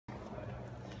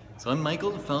So I'm Michael,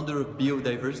 the founder of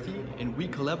BeeOdiversity, and we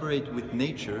collaborate with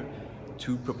nature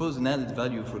to propose an added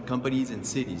value for companies and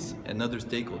cities and other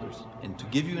stakeholders. And to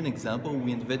give you an example,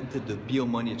 we invented the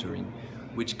biomonitoring,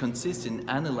 which consists in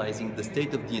analyzing the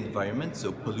state of the environment,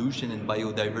 so pollution and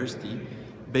biodiversity,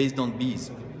 based on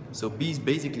bees. So bees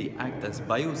basically act as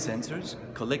biosensors,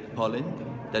 collect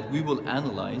pollen that we will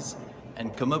analyze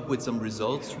and come up with some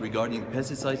results regarding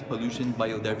pesticides, pollution,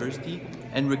 biodiversity,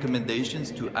 and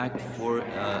recommendations to act for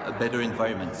a better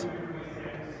environment.